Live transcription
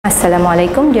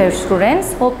Assalamualaikum dear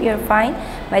students, hope you are fine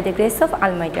by the grace of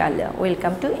Almighty Allah.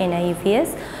 Welcome to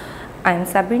NIEVS. I am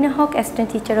Sabreena Haque,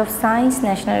 assistant teacher of science,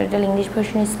 National Adult English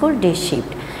Version School, Day Shift.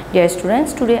 Dear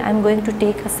students, today I am going to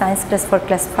take a science class for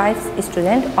class 5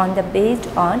 student on the based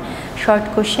on short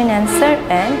question answer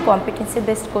and competency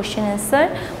based question answer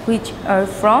which are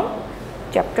from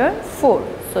chapter 4.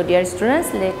 So dear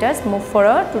students, let us move for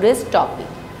our today's topic.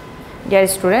 Dear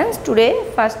students, today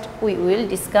first we will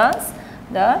discuss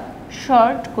the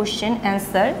short question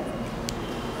answer.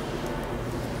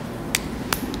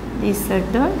 These are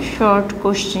the short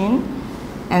question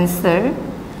answer,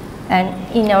 and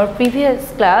in our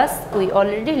previous class we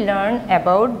already learned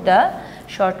about the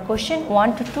short question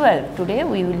 1 to 12. Today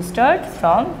we will start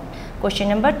from question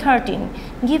number 13.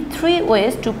 Give 3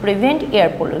 ways to prevent air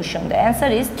pollution. The answer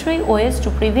is 3 ways to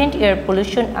prevent air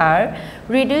pollution are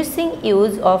reducing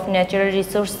use of natural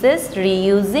resources,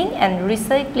 reusing and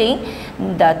recycling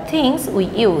the things we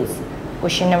use.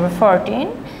 Question number 14.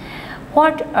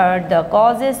 What are the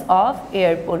causes of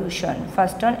air pollution?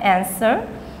 First one, answer.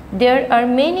 There are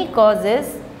many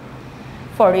causes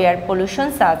for air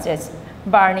pollution such as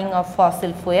burning of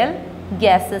fossil fuel,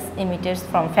 gases emitted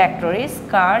from factories,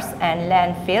 cars and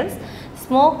landfills,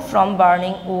 smoke from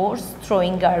burning woods,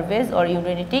 throwing garbage or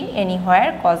urinating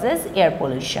anywhere causes air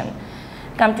pollution.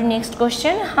 Come to next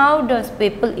question. How does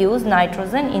people use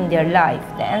nitrogen in their life?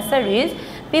 The answer is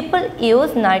people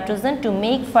use nitrogen to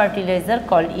make fertilizer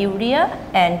called urea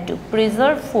and to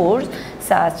preserve foods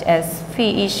such as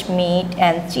fish, meat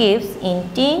and chips in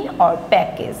tin or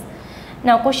package.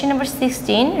 Now question number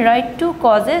 16. Write 2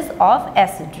 causes of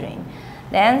acid rain.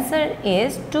 The answer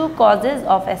is 2 causes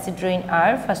of acid rain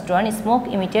are first one, smoke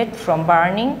emitted from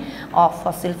burning of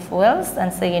fossil fuels,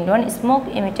 and second one, smoke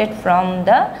emitted from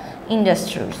the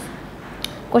industries.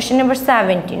 Question number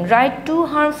 17. Write 2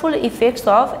 harmful effects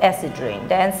of acid rain.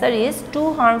 The answer is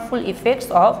 2 harmful effects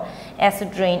of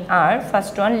acid rain are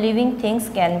first one, living things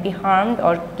can be harmed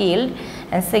or killed,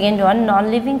 and second one,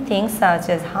 non-living things such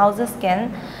as houses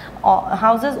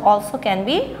also can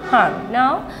be harmed.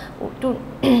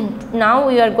 Now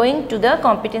we are going to the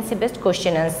competency based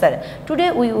question answer.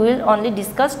 Today we will only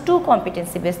discuss 2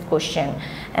 competency based question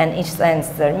and its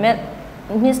answer.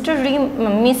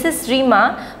 Mrs.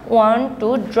 Rima want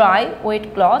to dry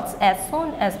wet clothes as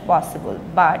soon as possible,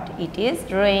 but it is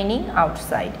raining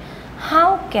outside.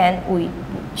 How can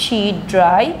she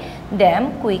dry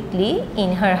them quickly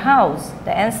in her house?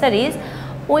 The answer is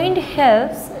wind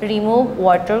helps remove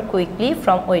water quickly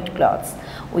from wet clothes.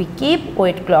 We keep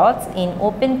wet clothes in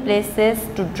open places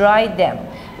to dry them.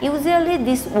 Usually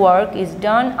this work is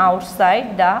done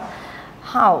outside the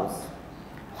house.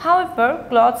 However,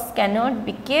 clothes cannot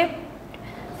be kept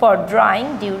for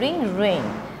drying during rain.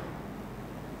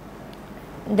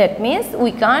 That means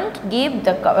we can't keep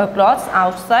the clothes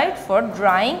outside for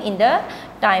drying in the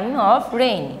time of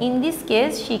rain. In this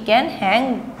case, she can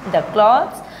hang the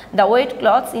wet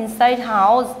clothes inside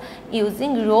house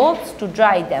using ropes to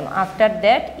dry them. After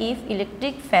that, if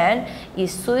electric fan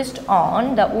is switched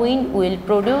on, the wind will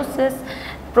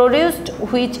produced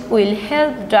which will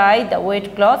help dry the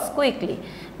wet clothes quickly.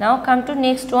 Now come to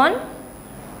next one.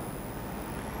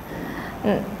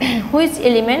 Which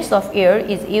elements of air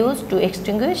is used to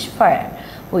extinguish fire?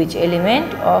 Which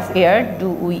element of air do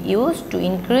we use to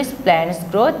increase plants'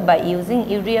 growth by using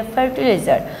urea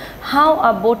fertilizer? How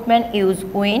a boatman uses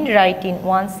wind? Write in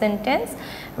 1 sentence.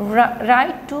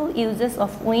 Write 2 uses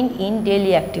of wind in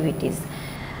daily activities.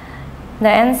 The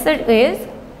answer is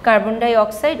carbon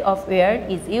dioxide of air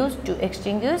is used to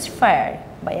extinguish fire.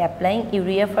 By applying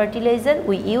urea fertilizer,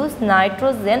 we use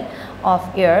nitrogen of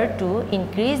air to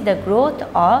increase the growth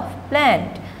of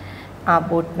plant. A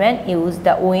boatman uses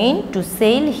the wind to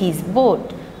sail his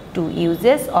boat. 2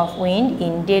 uses of wind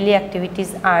in daily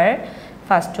activities are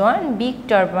first one, big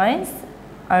turbines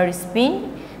are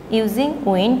spun using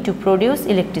wind to produce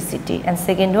electricity, and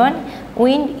second one,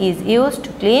 wind is used to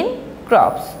clean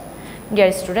crops.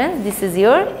 Dear students, this is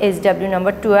your SW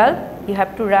number 12. You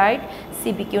have to write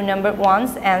CBQ number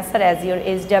 1's answer as your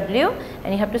SW,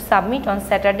 and you have to submit on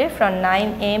Saturday from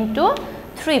 9 AM to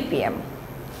 3 PM.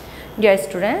 Dear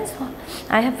students,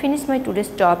 I have finished my today's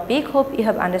topic. Hope you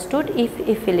have understood. If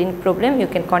you feel any problem, you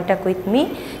can contact with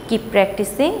me. Keep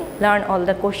practicing, learn all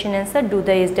the question answer, do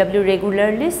the SW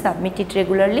regularly, submit it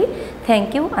regularly.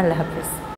 Thank you. Allah Hafiz.